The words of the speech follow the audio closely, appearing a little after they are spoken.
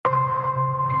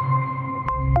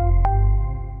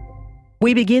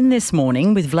We begin this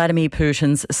morning with Vladimir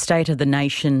Putin's State of the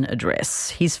Nation address,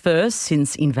 his first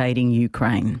since invading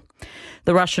Ukraine.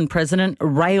 The Russian president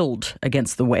railed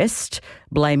against the West,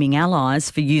 blaming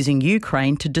allies for using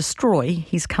Ukraine to destroy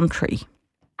his country.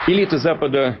 The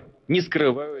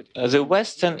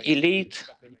Western elite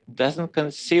doesn't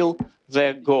conceal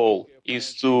their goal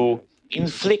is to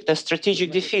inflict a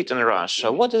strategic defeat on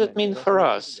Russia. What does it mean for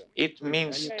us? It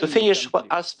means to finish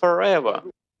us forever.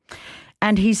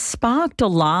 And he sparked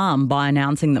alarm by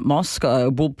announcing that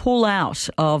Moscow will pull out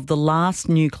of the last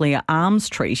nuclear arms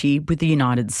treaty with the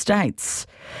United States.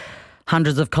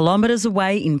 Hundreds of kilometres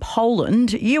away in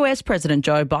Poland, US President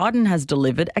Joe Biden has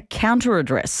delivered a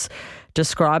counter-address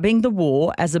describing the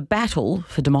war as a battle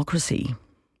for democracy.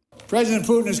 President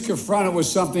Putin is confronted with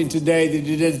something today that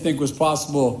he didn't think was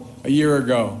possible a year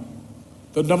ago.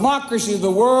 The democracies of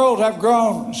the world have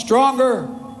grown stronger,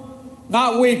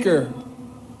 not weaker.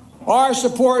 Our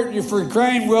support for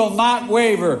Ukraine will not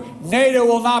waver. NATO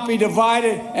will not be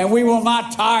divided, and we will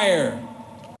not tire.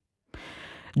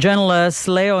 Journalist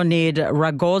Leonid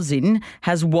Rogozin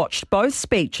has watched both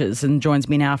speeches and joins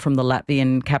me now from the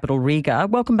Latvian capital Riga.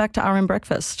 Welcome back to RM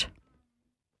Breakfast.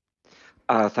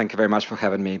 Thank you very much for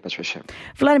having me, Patricia.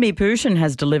 Vladimir Putin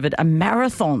has delivered a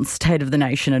marathon State of the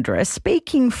Nation address,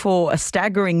 speaking for a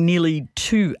staggering nearly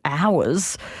 2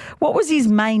 hours. What was his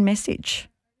main message?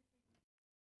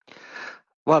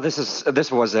 Well,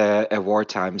 this was a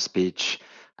wartime speech,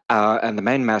 and the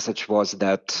main message was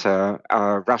that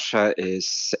Russia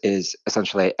is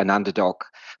essentially an underdog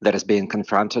that is being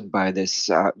confronted by this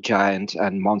giant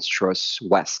and monstrous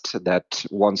West that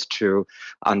wants to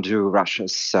undo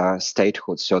Russia's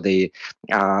statehood. So the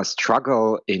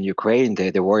struggle in Ukraine,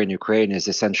 the war in Ukraine, is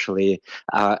essentially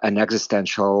an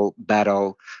existential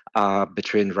battle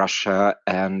between Russia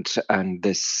and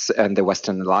the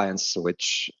Western alliance,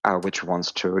 which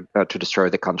wants to destroy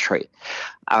the country.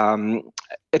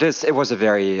 It was a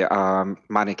very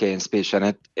Manichaean speech,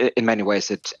 and in many ways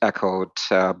it echoed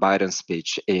Biden's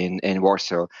speech in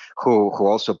Warsaw, who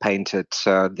also painted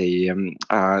the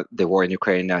war in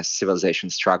Ukraine as civilization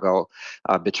struggle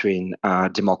between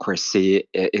democracy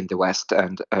in the West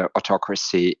and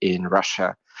autocracy in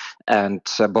Russia. And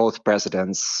both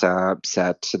presidents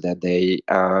said that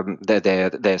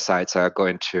their sides are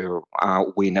going to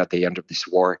win at the end of this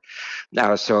war.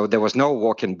 So there was no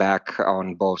walking back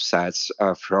on both sides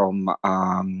from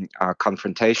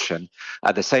confrontation.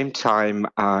 At the same time,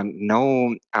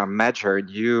 no major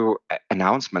new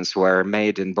announcements were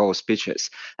made in both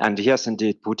speeches. And yes,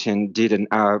 indeed, Putin did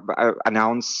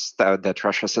announce that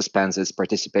Russia suspends its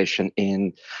participation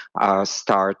in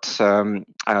START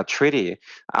treaty.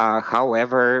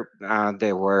 However,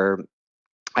 there were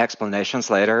explanations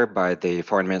later by the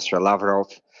Foreign Minister Lavrov,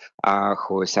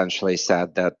 who essentially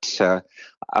said that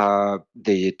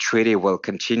the treaty will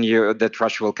continue, that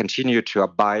Russia will continue to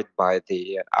abide by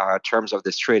the terms of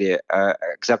this treaty,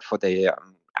 except for the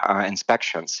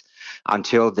inspections,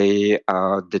 until the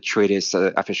treaty's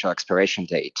official expiration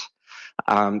date.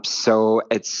 So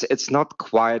it's not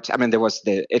quite. I mean,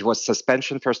 it was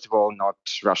suspension, first of all, not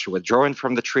Russia withdrawing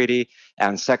from the treaty,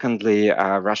 and secondly,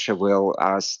 Russia will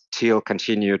still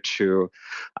continue to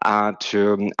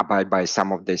abide by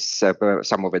some of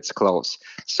its clause.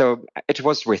 So it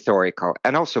was rhetorical,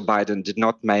 and also Biden did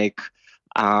not make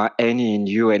any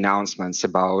new announcements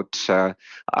about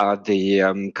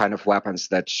the kind of weapons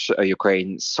that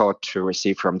Ukraine sought to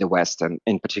receive from the West, and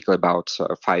in particular about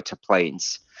fighter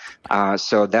planes.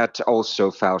 So that also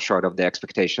fell short of the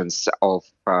expectations of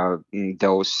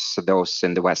those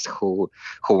in the West who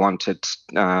wanted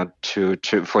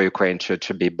for Ukraine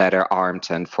to be better armed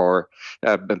and for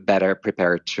better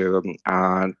prepared to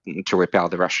repel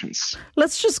the Russians.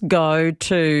 Let's just go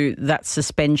to that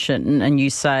suspension, and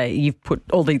you say you've put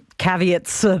all the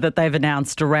caveats that they've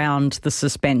announced around the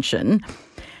suspension.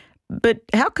 But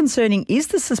how concerning is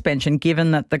the suspension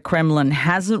given that the Kremlin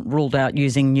hasn't ruled out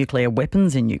using nuclear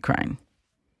weapons in Ukraine?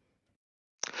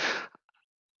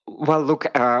 Well, look,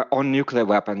 on nuclear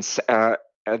weapons,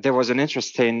 there was an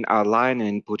interesting line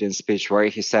in Putin's speech where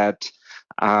he said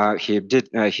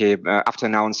after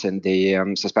announcing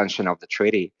the suspension of the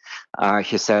treaty,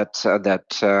 he said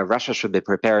that Russia should be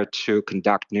prepared to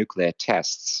conduct nuclear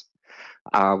tests.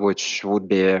 Which would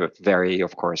be very,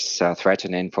 of course,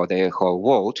 threatening for the whole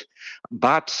world.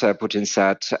 But Putin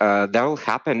said that will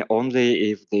happen only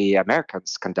if the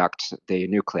Americans conduct the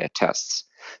nuclear tests.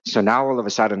 So now all of a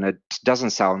sudden it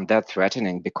doesn't sound that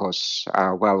threatening because,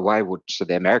 why would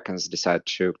the Americans decide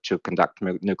to conduct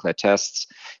nuclear tests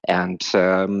and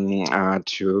to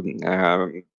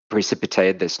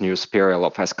precipitate this new spiral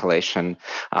of escalation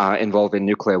involving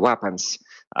nuclear weapons?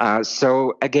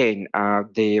 So again,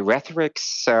 the rhetoric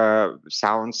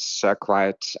sounds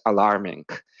quite alarming.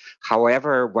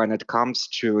 However, when it comes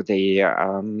to the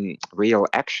real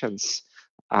actions,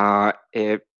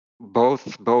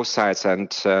 both sides and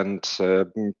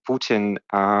Putin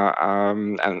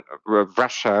and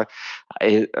Russia,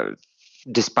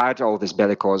 despite all this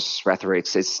bellicose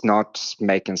rhetoric, is not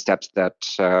making steps that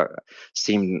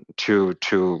seem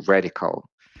too radical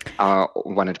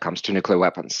when it comes to nuclear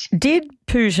weapons. Did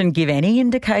Putin give any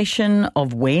indication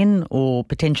of when or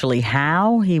potentially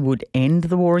how he would end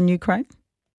the war in Ukraine?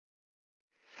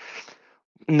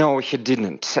 No, he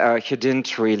didn't. He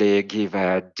didn't really give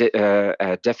a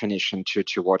definition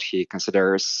to what he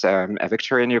considers a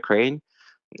victory in Ukraine.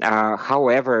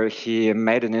 However, he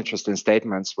made an interesting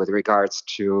statement with regards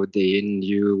to the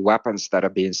new weapons that are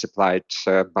being supplied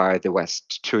by the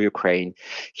West to Ukraine.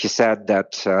 He said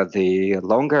that the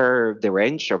longer the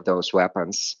range of those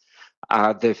weapons,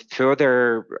 the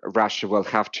further Russia will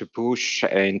have to push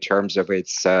in terms of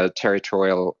its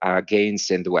territorial gains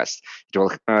in the West. It will,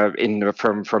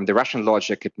 from the Russian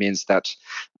logic, it means that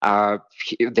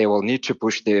they will need to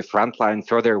push the front line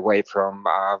further away from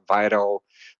vital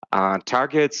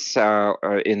targets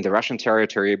in the Russian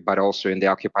territory, but also in the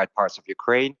occupied parts of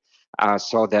Ukraine,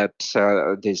 so that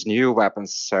these new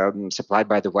weapons supplied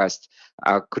by the West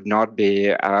could not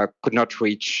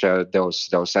reach those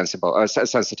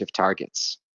sensitive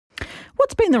targets.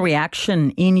 What's been the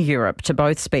reaction in Europe to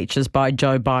both speeches by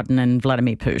Joe Biden and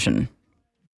Vladimir Putin?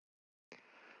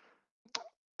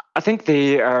 I think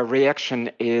the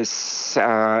reaction is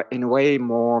in a way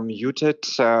more muted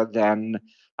than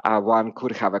one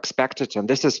could have expected. And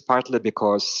this is partly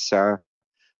because,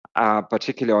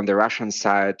 particularly on the Russian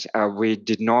side, we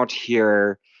did not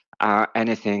hear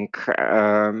anything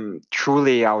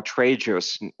truly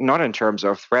outrageous, not in terms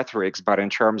of rhetorics, but in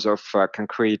terms of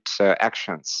concrete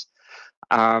actions.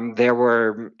 There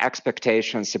were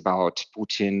expectations about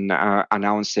Putin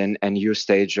announcing a new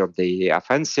stage of the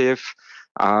offensive,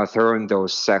 throwing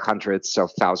those hundreds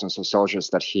of thousands of soldiers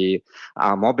that he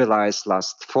mobilized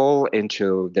last fall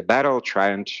into the battle,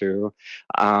 trying to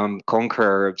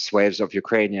conquer swathes of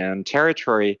Ukrainian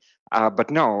territory.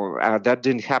 But no, that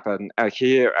didn't happen.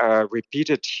 He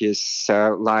repeated his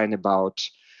line about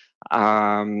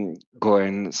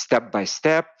going step by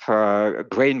step,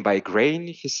 grain by grain,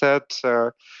 he said,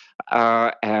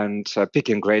 and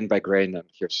picking grain by grain. And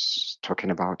he was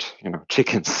talking about,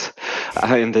 chickens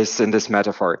in this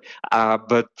metaphor.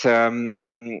 But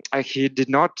he did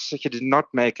not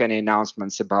make any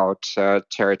announcements about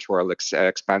territorial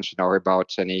expansion or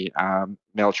about any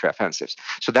military offensives.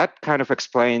 So that kind of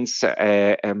explains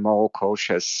a more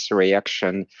cautious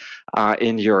reaction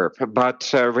in Europe. But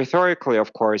rhetorically,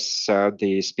 of course,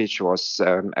 the speech was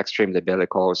extremely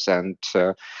bellicose, and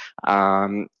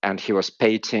he was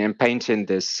painting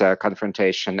this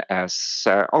confrontation as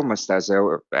almost as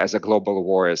a global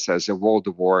war, as a world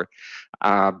war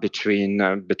between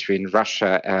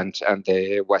Russia and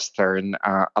the Western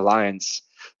alliance.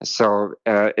 So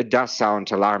it does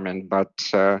sound alarming, but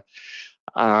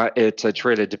it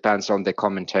really depends on the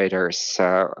commentators.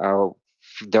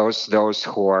 Those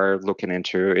who are looking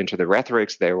into the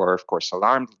rhetorics, they were of course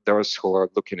alarmed. Those who are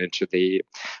looking into the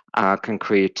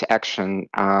concrete action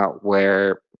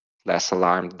were less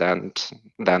alarmed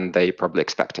than they probably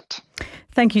expected.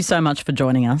 Thank you so much for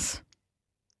joining us.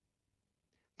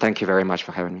 Thank you very much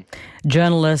for having me.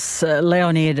 Journalist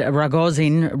Leonid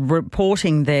Rogozin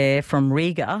reporting there from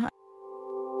Riga.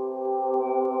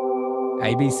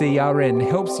 ABCRN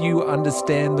helps you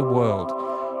understand the world.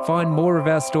 Find more of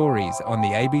our stories on the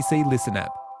ABC Listen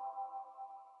app.